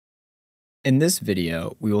In this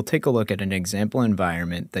video, we will take a look at an example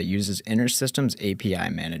environment that uses InterSystems API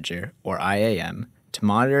Manager, or IAM, to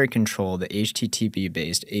monitor and control the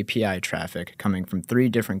HTTP-based API traffic coming from 3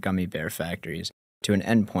 different gummy bear factories to an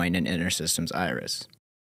endpoint in InterSystems IRIS.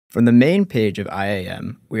 From the main page of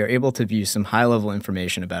IAM, we are able to view some high-level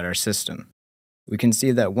information about our system. We can see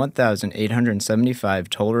that 1,875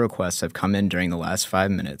 total requests have come in during the last 5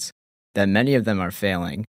 minutes, that many of them are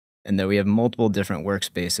failing, and that we have multiple different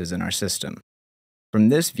workspaces in our system. From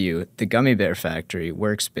this view, the Gummy Bear Factory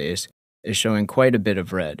workspace is showing quite a bit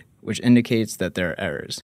of red, which indicates that there are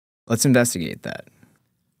errors. Let's investigate that.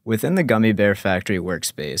 Within the Gummy Bear Factory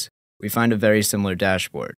workspace, we find a very similar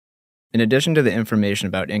dashboard. In addition to the information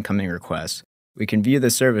about incoming requests, we can view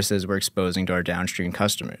the services we're exposing to our downstream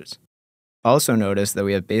customers. Also notice that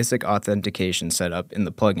we have basic authentication set up in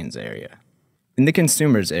the plugins area. In the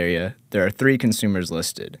consumers area, there are 3 consumers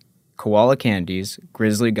listed: Koala Candies,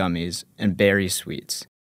 Grizzly Gummies, and Berry Sweets.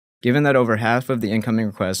 Given that over half of the incoming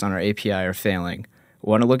requests on our API are failing, we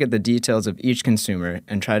want to look at the details of each consumer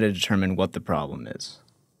and try to determine what the problem is.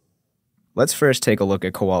 Let's first take a look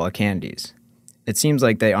at Koala Candies. It seems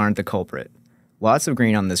like they aren't the culprit. Lots of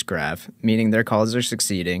green on this graph, meaning their calls are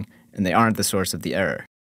succeeding and they aren't the source of the error.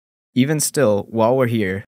 Even still, while we're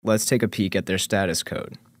here, let's take a peek at their status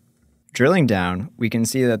code. Drilling down, we can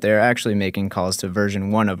see that they are actually making calls to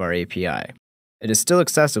version 1 of our API. It is still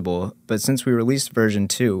accessible, but since we released version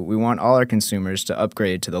 2, we want all our consumers to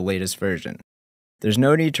upgrade to the latest version. There's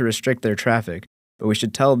no need to restrict their traffic, but we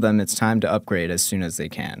should tell them it's time to upgrade as soon as they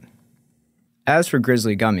can. As for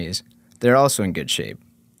Grizzly Gummies, they're also in good shape.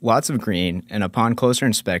 Lots of green, and upon closer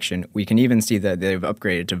inspection, we can even see that they've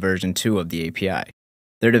upgraded to version 2 of the API.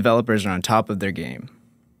 Their developers are on top of their game.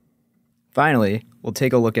 Finally, we'll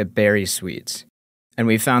take a look at Berry Sweets, and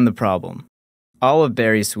we found the problem. All of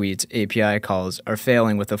Berry Sweets' API calls are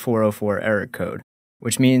failing with a 404 error code,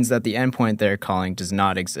 which means that the endpoint they're calling does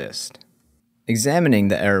not exist. Examining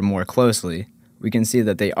the error more closely, we can see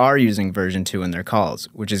that they are using version 2 in their calls,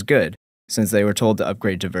 which is good, since they were told to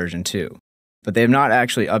upgrade to version 2. But they have not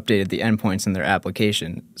actually updated the endpoints in their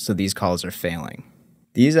application, so these calls are failing.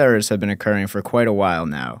 These errors have been occurring for quite a while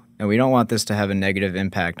now, and we don't want this to have a negative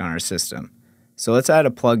impact on our system. So let's add a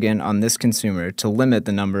plugin on this consumer to limit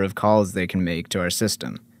the number of calls they can make to our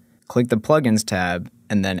system. Click the Plugins tab,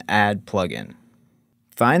 and then Add Plugin.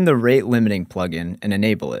 Find the Rate Limiting plugin and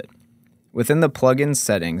enable it. Within the plugin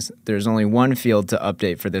settings, there's only one field to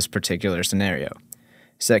update for this particular scenario.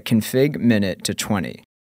 Set Config Minute to 20.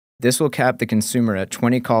 This will cap the consumer at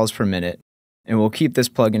 20 calls per minute, and we'll keep this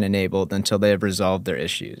plugin enabled until they have resolved their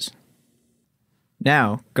issues.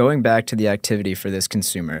 Now, going back to the activity for this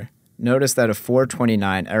consumer, notice that a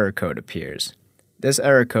 429 error code appears. This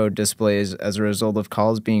error code displays as a result of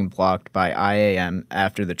calls being blocked by IAM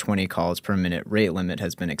after the 20 calls per minute rate limit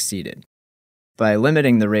has been exceeded. By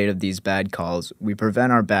limiting the rate of these bad calls, we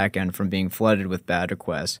prevent our backend from being flooded with bad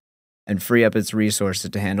requests and free up its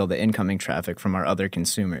resources to handle the incoming traffic from our other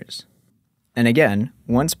consumers. And again,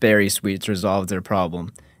 once Berry Sweets resolve their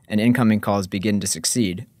problem and incoming calls begin to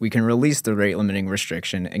succeed, we can release the rate limiting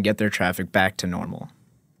restriction and get their traffic back to normal.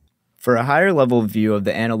 For a higher level view of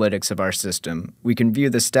the analytics of our system, we can view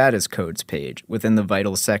the status codes page within the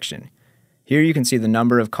Vitals section. Here you can see the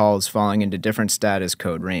number of calls falling into different status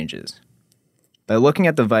code ranges. By looking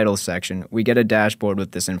at the Vitals section, we get a dashboard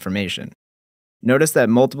with this information. Notice that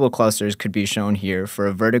multiple clusters could be shown here for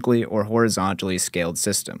a vertically or horizontally scaled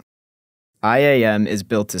system. IAM is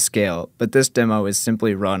built to scale, but this demo is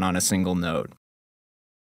simply run on a single node.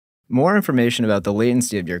 More information about the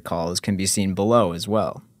latency of your calls can be seen below as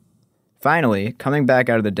well. Finally, coming back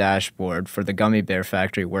out of the dashboard for the Gummy Bear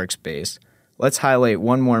Factory workspace, let's highlight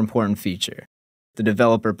one more important feature: the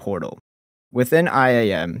developer portal. Within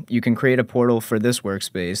IAM, you can create a portal for this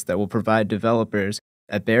workspace that will provide developers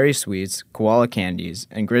at Berry Sweets, Koala Candies,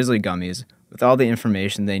 and Grizzly Gummies with all the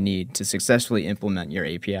information they need to successfully implement your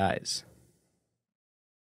APIs.